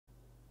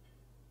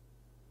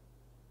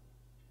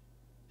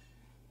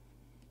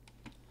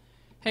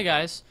Hey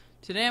guys,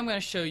 today I'm going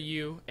to show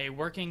you a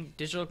working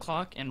digital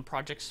clock in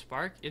Project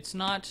Spark. It's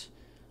not,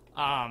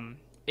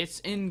 it's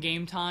in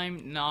game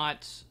time,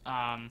 not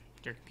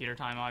your computer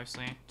time,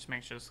 obviously, to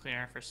make sure it's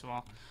clear, first of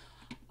all.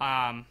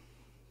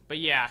 But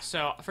yeah,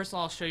 so first of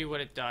all, I'll show you what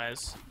it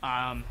does.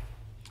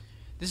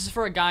 This is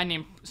for a guy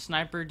named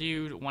Sniper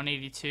Dude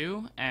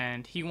 182,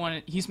 and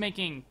he's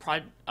making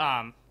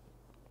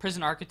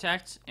Prison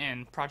Architect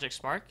in Project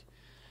Spark.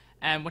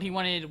 And what he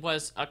wanted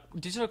was a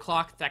digital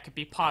clock that could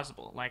be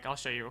pausable. Like, I'll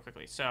show you real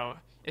quickly. So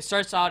it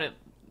starts out at,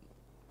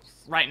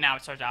 right now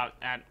it starts out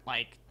at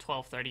like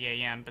 12:30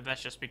 a.m. But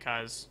that's just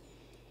because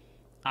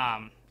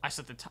I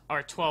set the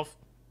or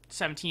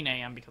 12:17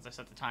 a.m. because I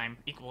set the time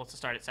equal to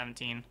start at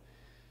 17.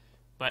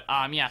 But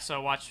yeah.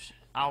 So watch.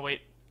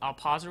 I'll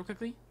pause real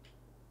quickly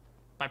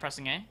by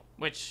pressing A,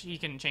 which he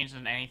can change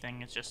into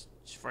anything. It's just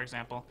for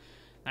example.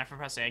 Then if I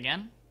press A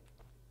again,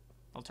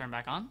 it'll turn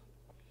back on.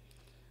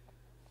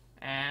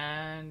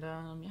 And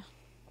yeah,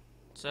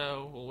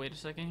 so we'll wait a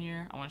second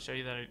here. I want to show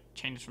you that it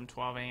changes from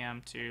 12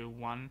 a.m. to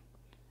 1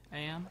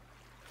 a.m.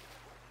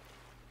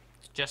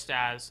 just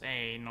as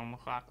a normal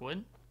clock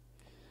would.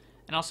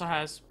 It also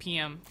has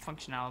PM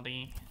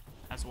functionality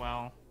as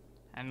well,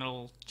 and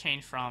it'll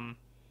change from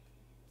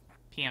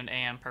PM to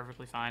AM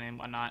perfectly fine and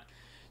whatnot.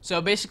 So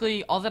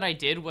basically, all that I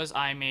did was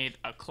I made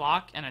a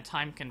clock and a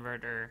time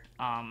converter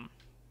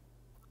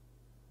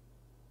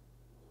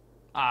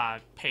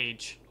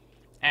page.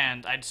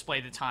 And I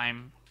display the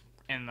time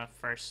in the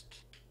first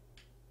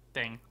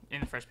thing,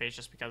 in the first page,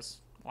 just because,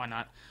 why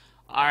not?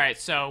 Alright,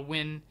 so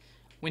when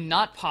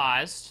not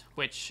paused,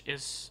 which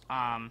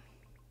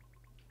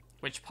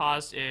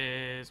paused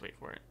is, wait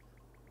for it,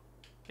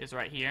 is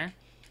right here.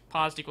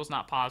 Paused equals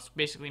not paused,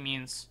 basically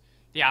means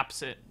the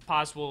opposite.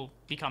 Paused will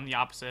become the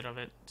opposite of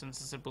it,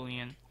 since it's a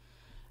Boolean.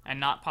 And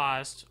not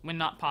paused, when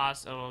not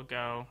paused, it'll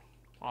go,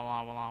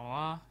 voila, voila,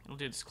 voila. It'll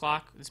do this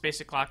clock, this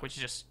basic clock, which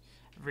is just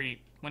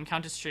when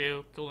count is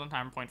true, cooldown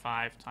time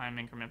 0.5, time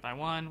increment by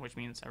 1, which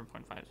means every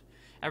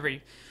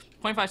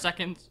 0.5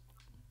 seconds.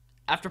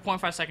 After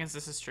 0.5 seconds,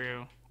 this is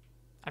true.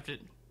 After,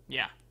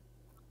 yeah.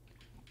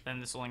 Then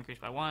this will increase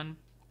by 1,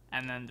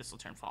 and then this will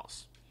turn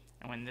false.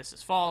 And when this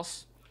is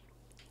false,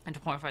 into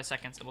 0.5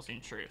 seconds, it will turn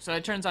true. So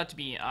it turns out to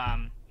be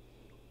an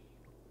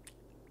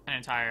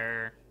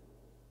entire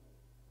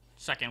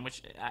second,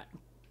 which,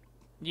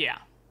 yeah.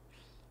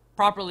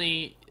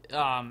 Properly,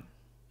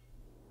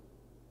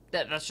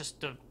 that's just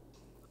the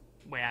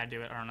way I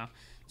do it. I don't know.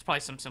 It's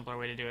probably some simpler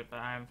way to do it, but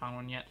I haven't found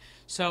one yet.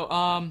 So,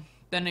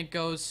 then it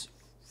goes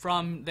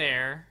from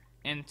there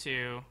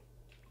into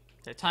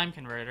the time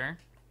converter,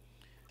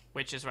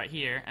 which is right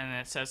here, and then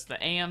it says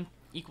the AM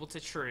equal to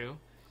true,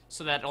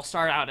 so that it'll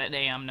start out at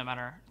AM no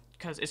matter,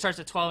 because it starts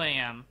at 12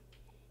 AM,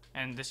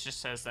 and this just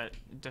says that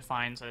it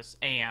defines as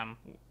AM.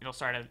 It'll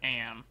start at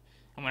AM,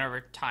 and whenever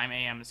time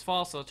AM is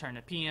false, it'll turn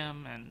to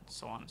PM, and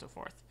so on and so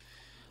forth.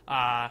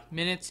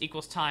 Minutes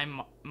equals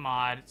time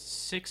mod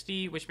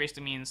 60, which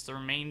basically means the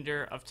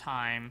remainder of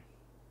time.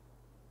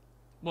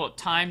 Well,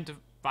 time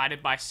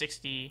divided by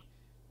 60,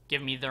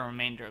 give me the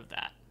remainder of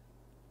that.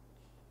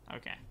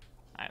 Okay.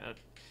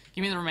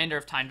 Give me the remainder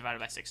of time divided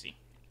by 60.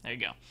 There you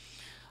go.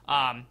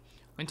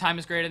 When time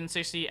is greater than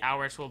 60,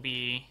 hours will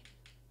be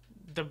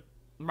the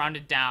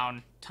rounded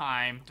down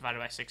time divided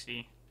by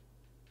 60.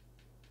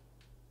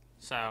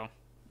 So,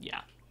 yeah.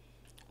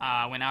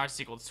 When hours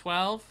is equal to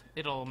 12,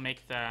 it'll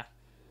make the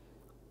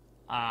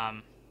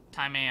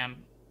time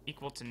AM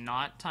equal to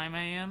not time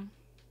AM.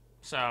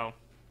 So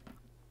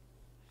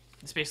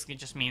this basically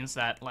just means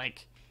that,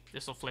 like,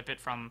 this will flip it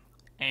from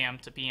AM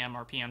to PM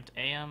or PM to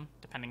AM,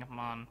 depending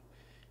upon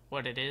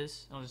what it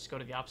is. It'll just go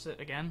to the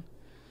opposite again.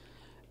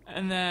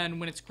 And then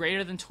when it's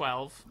greater than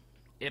 12,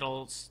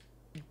 it'll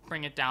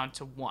bring it down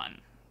to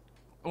 1.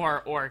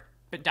 Or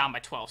down by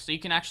 12. So you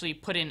can actually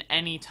put in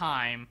any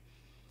time,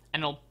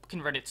 and it'll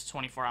convert it to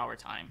 24-hour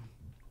time,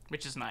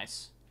 which is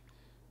nice.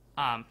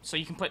 So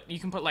you can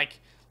put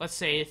like, let's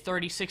say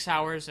 36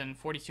 hours and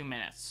 42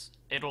 minutes.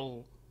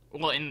 It'll,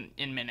 well, in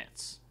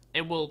minutes.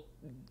 It will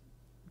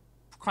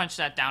crunch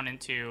that down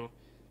into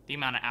the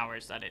amount of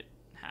hours that it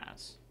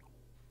has.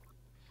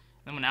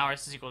 Then when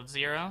hours is equal to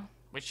 0,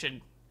 which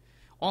should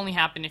only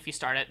happen if you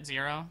start at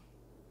 0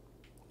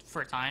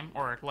 for time,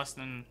 or less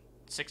than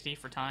 60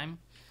 for time,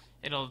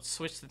 it'll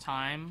switch the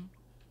time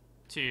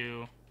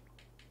to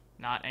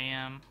not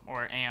AM,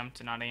 or AM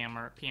to not AM,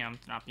 or PM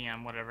to not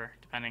PM, whatever,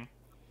 depending.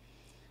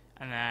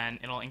 And then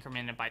it'll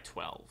increment it by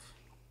 12,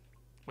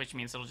 which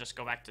means it'll just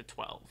go back to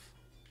 12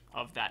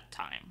 of that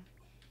time.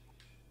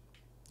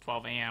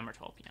 12 a.m. or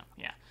 12 p.m.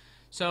 Yeah.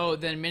 So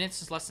then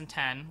minutes is less than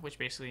 10, which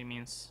basically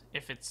means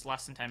if it's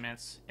less than 10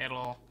 minutes,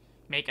 it'll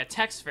make a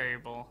text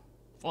variable.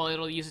 Well,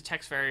 it'll use a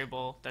text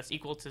variable that's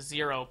equal to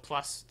 0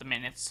 plus the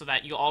minutes, so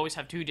that you'll always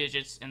have 2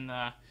 digits in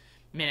the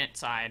minute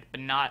side, but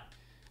not,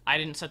 I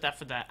didn't set that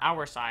for the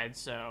hour side,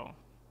 so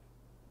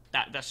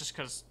that's just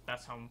because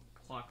that's how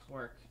clocks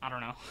work. I don't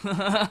know.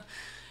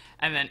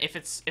 And then if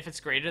it's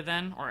greater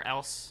than, or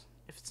else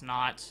if it's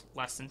not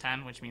less than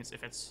 10, which means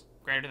if it's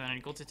greater than or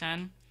equal to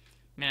 10,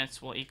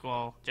 minutes will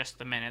equal just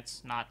the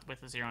minutes, not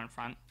with a 0 in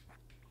front.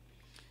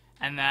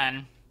 And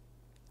then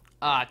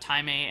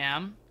time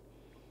AM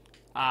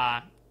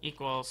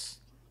equals,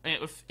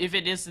 if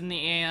it is in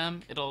the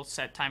AM, it'll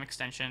set time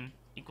extension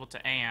equal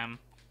to AM.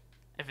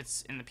 If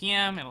it's in the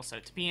PM, it'll set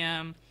it to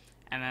PM.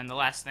 And then the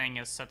last thing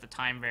is set the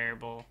time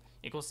variable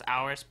equals to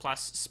hours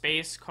plus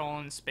space,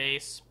 colon,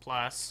 space,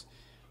 plus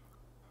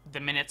the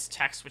minutes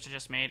text which I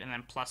just made, and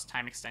then plus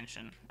time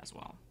extension as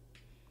well.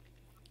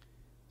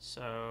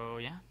 So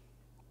yeah,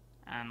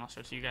 and I'll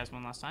show it to you guys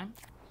one last time.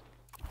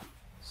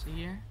 See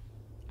here,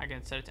 I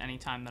can set it to any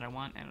time that I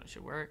want and it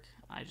should work.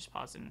 I just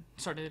paused and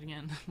started it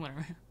again,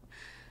 whatever.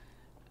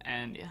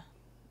 And yeah,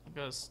 it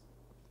goes.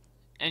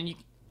 And you,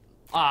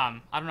 I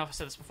don't know if I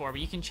said this before, but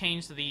you can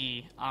change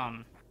the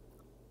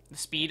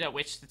speed at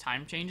which the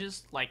time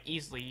changes, like,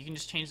 easily. You can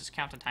just change this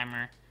countdown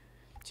timer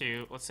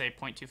to, let's say,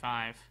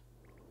 0.25.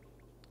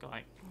 Go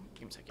like,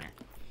 give me a sec here.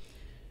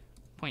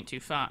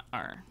 0.25,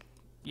 or,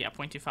 yeah,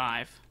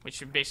 0.25,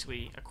 which is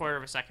basically a quarter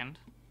of a second.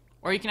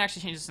 Or you can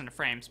actually change this into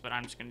frames, but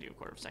I'm just going to do a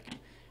quarter of a second.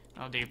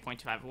 I'll do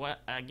 0.25 what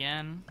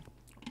again?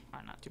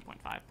 Not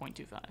 2.5,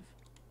 0.25.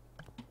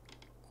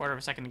 Quarter of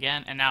a second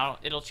again, and now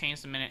it'll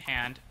change the minute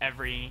hand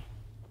every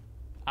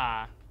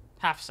half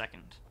a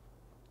second,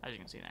 as you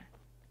can see there.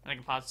 And I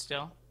can pause it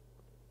still,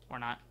 or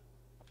not.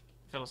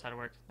 Fiddle us how to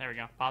work. There we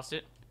go. Paused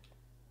it.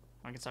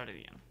 We can start it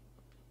again.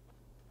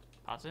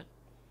 Pause it.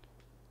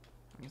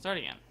 We can start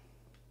again.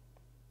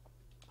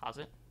 Pause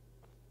it.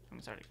 We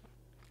can start again.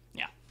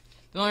 Yeah.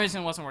 The only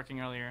reason it wasn't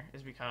working earlier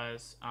is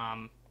because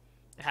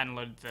it hadn't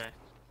loaded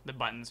the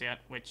buttons yet,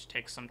 which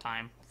takes some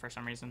time for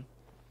some reason.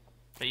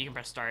 But you can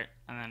press start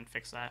and then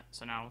fix that.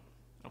 So now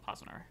it'll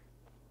pause whenever.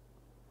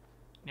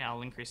 Yeah,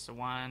 I'll increase to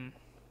 1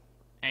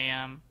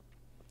 AM.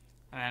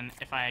 And then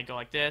if I go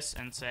like this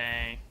and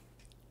say,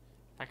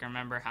 if I can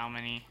remember how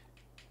many,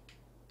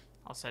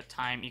 I'll set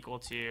time equal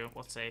to,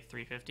 let's say,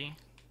 350.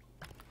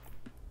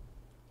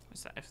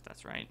 Is that, if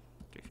that's right?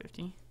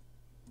 350.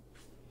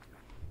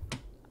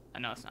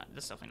 No, it's not.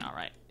 That's definitely not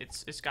right.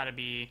 It's got to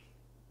be.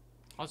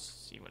 Let's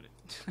see what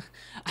it.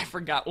 I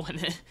forgot what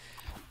it.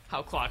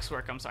 How clocks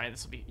work. I'm sorry.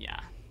 This will be, yeah.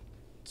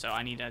 So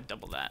I need to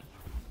double that.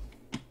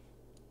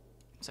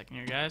 Second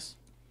here, guys.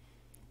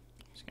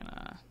 Just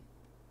gonna.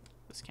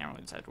 This camera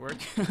will decide to work.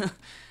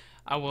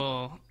 I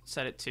will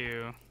set it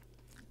to.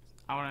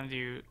 I'll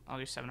do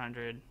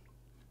 700.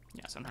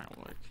 Yeah, 700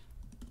 will work.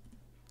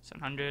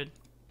 700.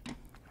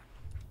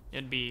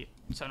 It'd be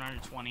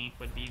 720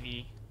 would be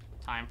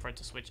the time for it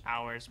to switch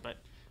hours, but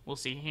we'll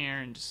see here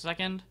in just a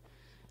second.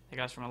 It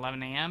goes from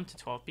 11 AM to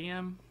 12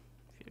 PM.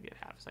 If you get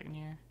half a second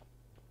here.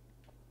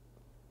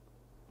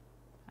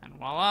 And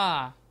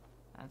voila!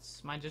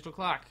 That's my digital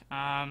clock.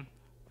 Hope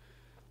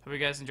you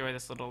guys enjoy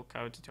this little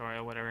code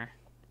tutorial, whatever.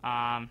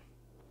 Yeah,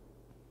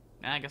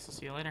 I guess I'll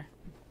see you later.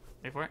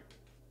 Wait for it.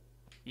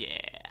 Yeah,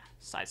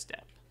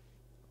 sidestep.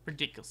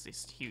 Ridiculously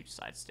huge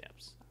side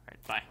steps.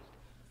 Alright, bye.